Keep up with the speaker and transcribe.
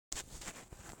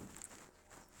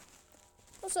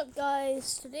What's up,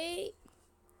 guys? Today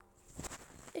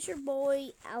it's your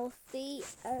boy Alfie,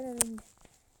 and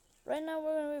right now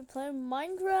we're gonna be playing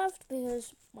Minecraft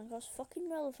because Minecraft's fucking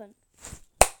relevant.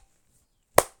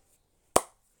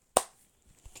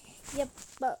 Yep,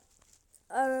 but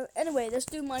anyway, let's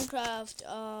do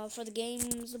Minecraft for the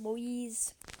games, the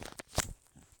boys.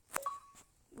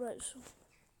 Right.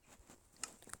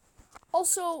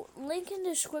 Also, link in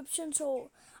the description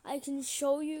so I can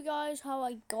show you guys how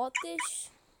I got this.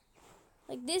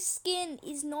 Like, this skin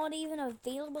is not even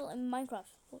available in Minecraft.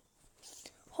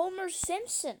 Homer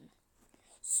Simpson,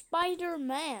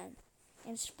 Spider-Man,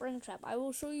 and Springtrap. I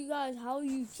will show you guys how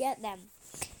you get them.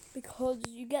 Because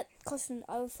you get custom.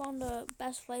 I found the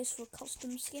best place for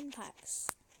custom skin packs.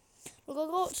 Look, I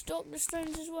got Doctor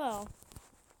Strange as well.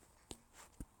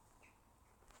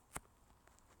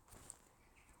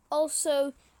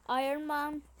 Also, Iron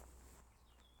Man,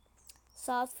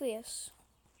 sad face.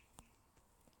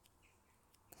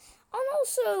 And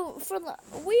also, for the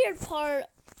weird part,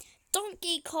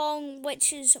 Donkey Kong,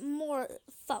 which is more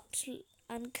fucked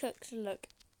and cooked look.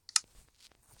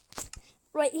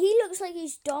 Right, he looks like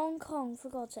he's Donkey Kong, for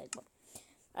God's sake.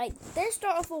 Right, let's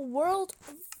start off a world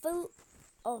full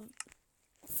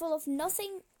of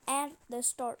nothing and let's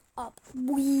start up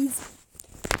with.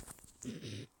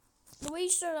 We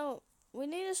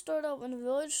need to start out in a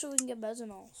village so we can get beds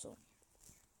and all, so.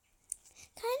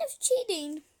 Kind of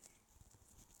cheating.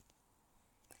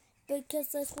 Because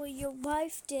that's what your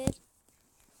wife did.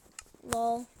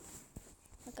 Lol.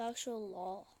 Like actual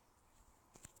lol.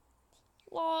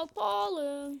 Lol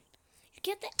pollen. You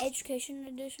get the education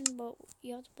edition, but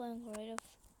you have to play on creative.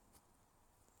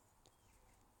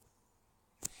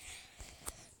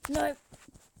 No.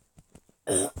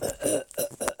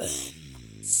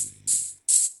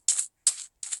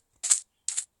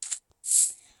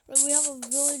 Right, we have a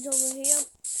village over here.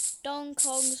 Donkey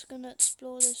Kong's gonna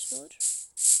explore this village.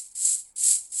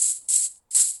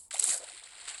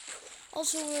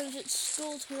 Also, when I was at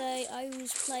school today, I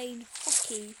was playing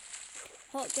hockey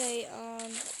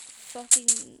and fucking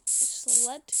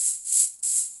sled,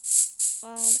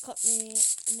 and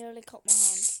nearly cut my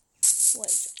hand,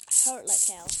 which hurt like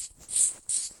hell,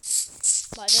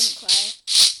 but I didn't cry.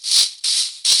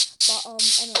 But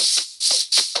anyway.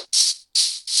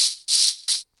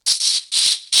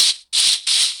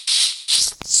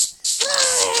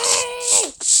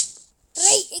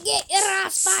 Right, get your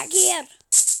ass back here.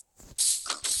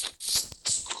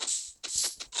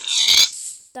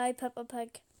 Die, Peppa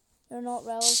Pig. They're not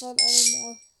relevant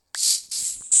anymore.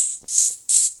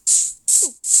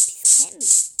 Ooh, piece of candy.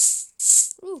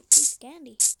 Ooh, piece of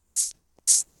candy.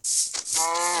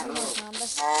 No, Panda.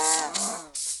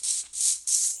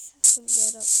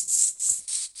 Get up.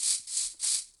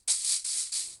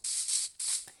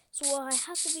 So I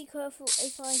have to be careful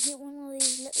if I hit one of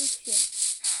these little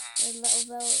ships, the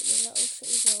little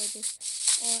city villages,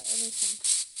 or anything.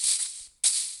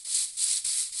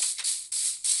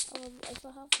 If I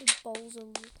have the balls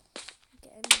of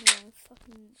get in here and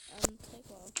fucking take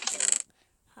what they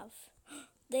have.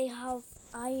 They have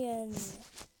iron.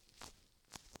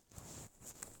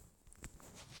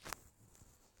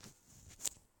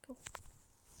 Cool.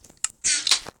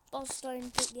 Bust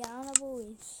down take the Anna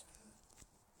boys.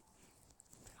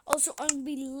 Also, I'm gonna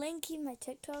be linking my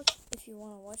TikTok if you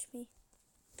wanna watch me.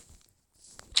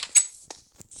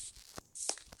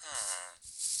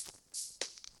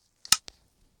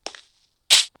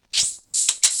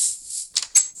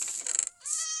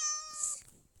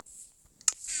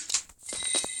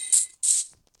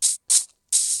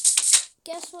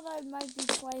 Guess what I might be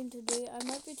trying to do? I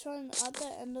might be trying, at the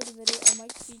end of the video, I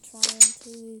might be trying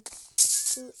to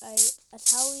do a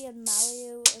Italian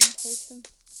Mario imitation.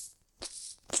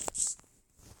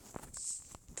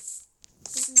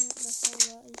 I don't know what the hell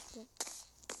that is, but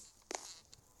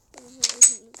it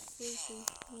looks really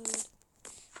weird.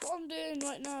 What I'm doing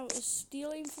right now is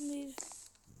stealing from these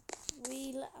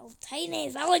wee little tiny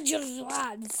villagers,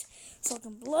 lads, so I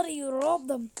can bloody rob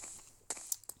them.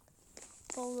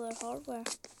 All their hardware.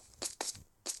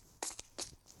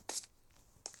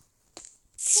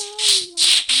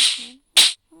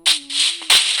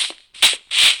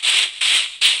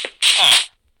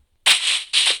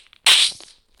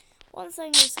 One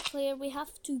thing is clear: we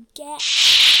have to get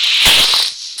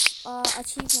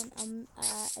achievement.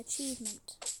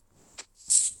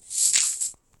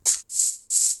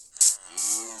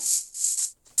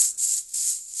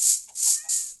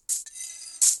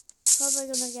 Probably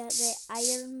gonna get the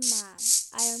Iron Man.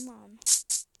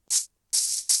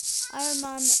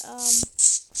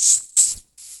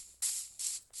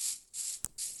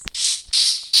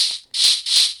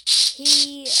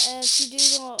 He if you do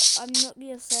not, I'm not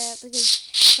going to say it because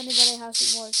if anybody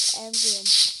hasn't watched Endgame,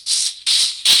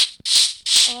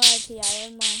 R.I.P.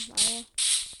 Iron Man, anyway,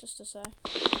 just to say.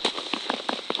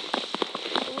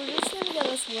 But we're just going to get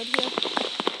this wood here.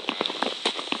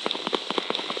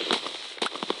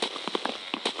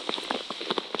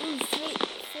 Ooh,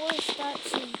 4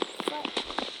 stacks of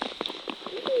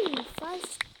 5,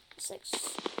 6,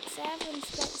 7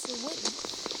 stacks of wood.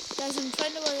 Guys, I'm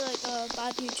trying to be like a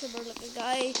bad YouTuber, like a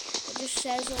guy that just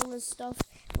says all this stuff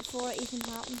before it even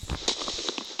happens.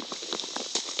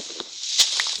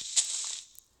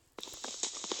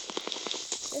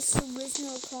 This is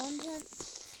original content.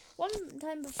 One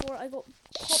time before I got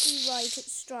copyrighted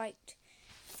striked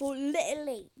for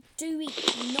literally doing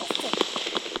nothing.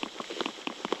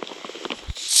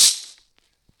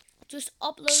 Just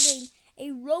uploading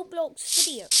a Roblox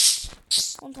video.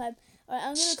 One time. Alright,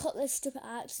 I'm gonna cut this stupid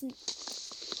accent.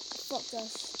 Fuck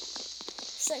this.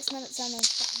 6 minutes in and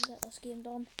fucking get this game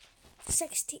done.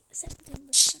 17%.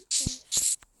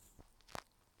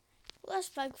 Let's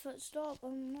Bigfoot stop.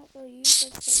 I'm not gonna use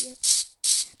Bigfoot yet.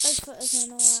 Bigfoot is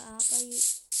another app I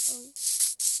use.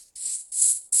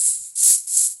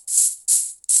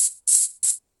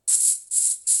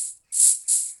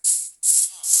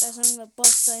 Guys, I'm gonna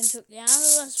bust down took the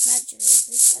analyst matches.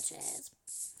 Big bitches.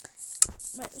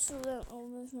 Right, so then I'll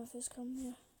move my face cam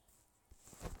here.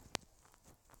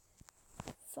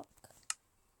 Fuck.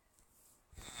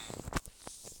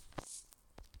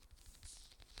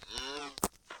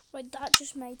 Right, that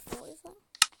just made 40 of that.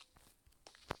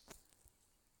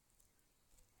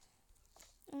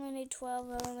 I only need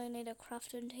 12, I only need a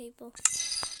crafting table.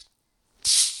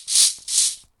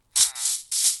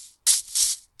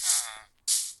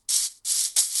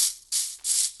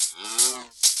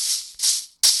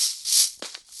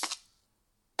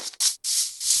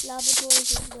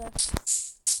 Laboratories is there.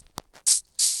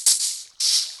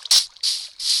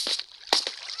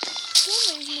 For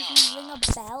some reason, if you ring a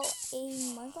bell in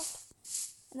Minecraft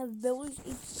and a village,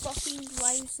 it fucking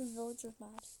drives the villagers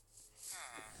mad.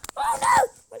 Oh no!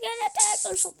 We're getting attacked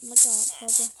or something like that,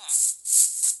 probably.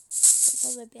 They're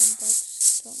probably being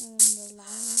dicks, don't remember the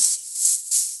language.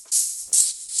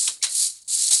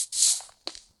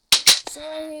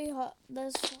 Sorry who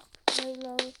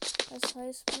this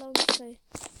house belongs to.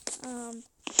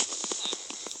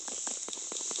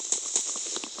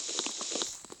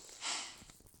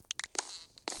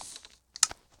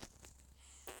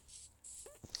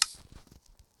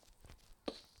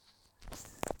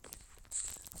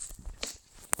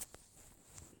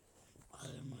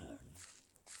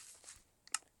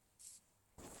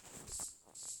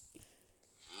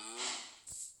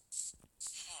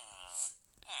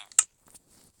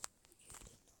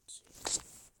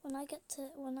 When I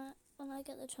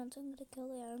get the chance, I'm gonna kill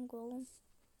the iron golem.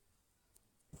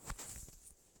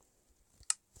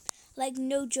 Like,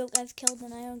 no joke, I've killed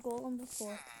an iron golem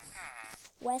before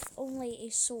with only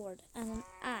a sword and an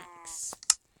axe.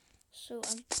 So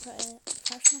I'm pretty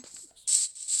professional.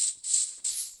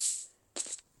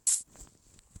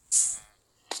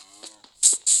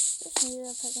 Just needed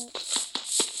a pickaxe.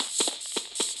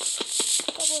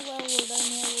 Probably while we're down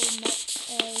here, we'll make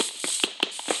a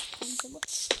comfortable.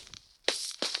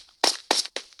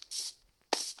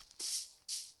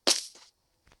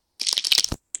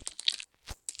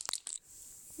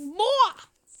 More!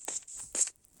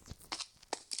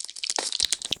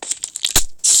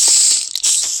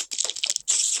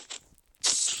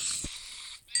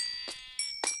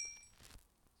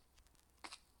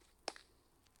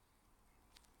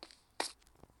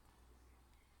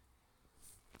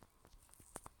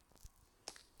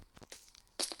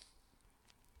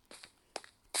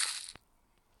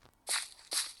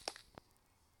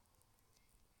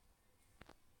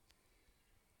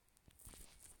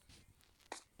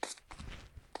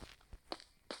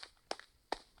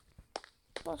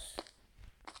 Plus.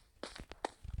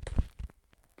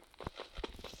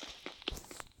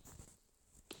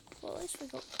 Well, at least we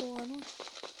got 4 on one.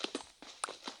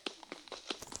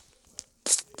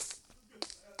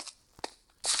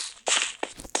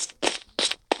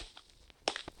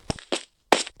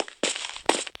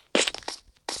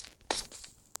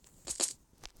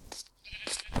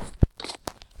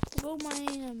 We'll go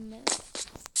mine in a minute.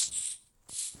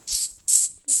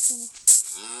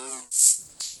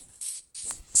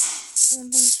 One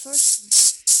thing's first.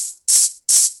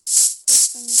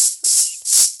 First thing's first.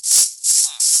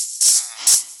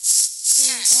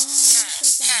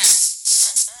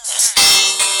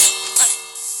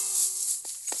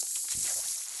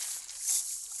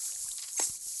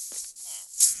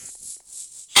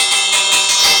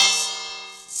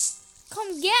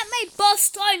 Come get Let me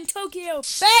bust down Tokyo,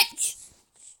 bitch!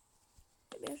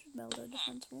 Maybe I should build a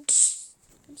defense wall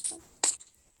instead.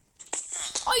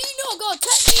 Oh, you not gonna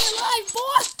take me alive,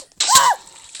 boy!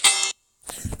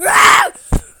 Ah!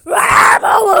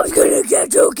 Momo's gonna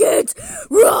get you kids!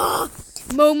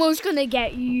 Momo's gonna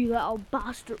get you, little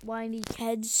bastard whiny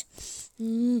kids.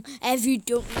 If you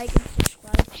don't like and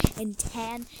subscribe in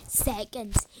 10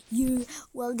 seconds, you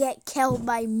will get killed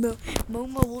by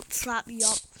Momo will trap you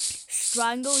up,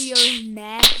 strangle your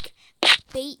neck,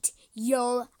 beat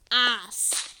your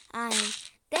ass, and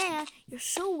then you're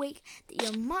so weak that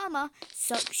your mama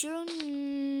sucks your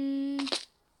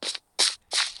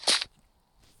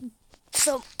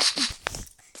So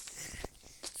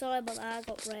sorry about that, I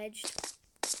got raged.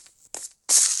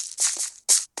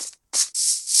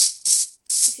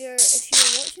 If you're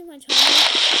watching my channel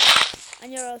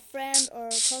and you're a friend or a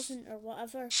cousin or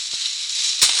whatever, you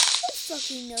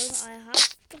fucking know that I have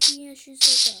fucking issues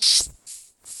like that.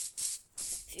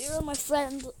 If you're my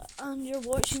friend and you're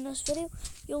watching this video,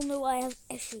 you'll know I have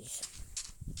issues.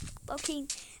 Fucking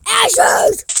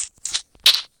issues!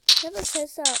 Whoever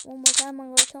says that one more time, I'm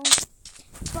gonna tell him.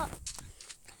 But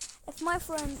if my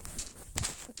friend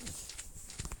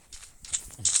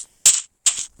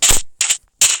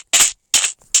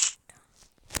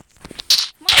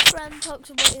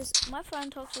my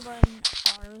friend talks about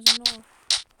ours and all.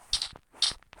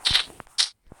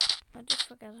 I just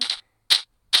forget it.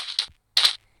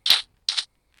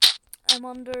 I'm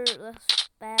under this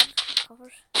bed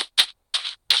covers.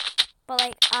 But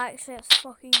like actually it's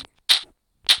fucking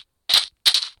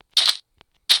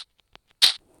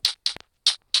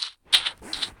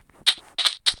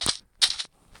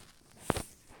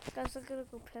guys, I gotta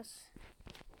go piss.